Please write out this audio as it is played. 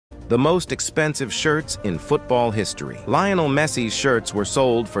The most expensive shirts in football history. Lionel Messi's shirts were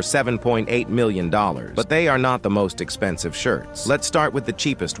sold for $7.8 million, but they are not the most expensive shirts. Let's start with the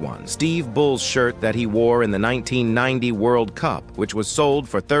cheapest one. Steve Bull's shirt that he wore in the 1990 World Cup, which was sold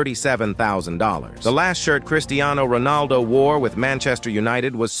for $37,000. The last shirt Cristiano Ronaldo wore with Manchester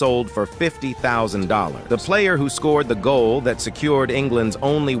United was sold for $50,000. The player who scored the goal that secured England's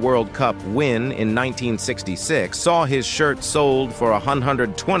only World Cup win in 1966 saw his shirt sold for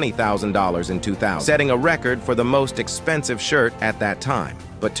 $120,000 in 2000, setting a record for the most expensive shirt at that time.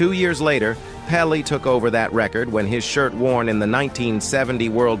 But 2 years later, Pelé took over that record when his shirt worn in the 1970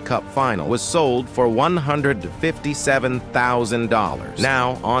 World Cup final was sold for $157,000.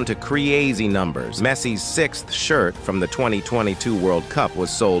 Now, on to crazy numbers. Messi's sixth shirt from the 2022 World Cup was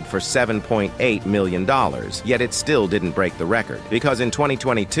sold for $7.8 million, yet it still didn't break the record, because in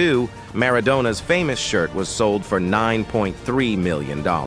 2022, Maradona's famous shirt was sold for $9.3 million.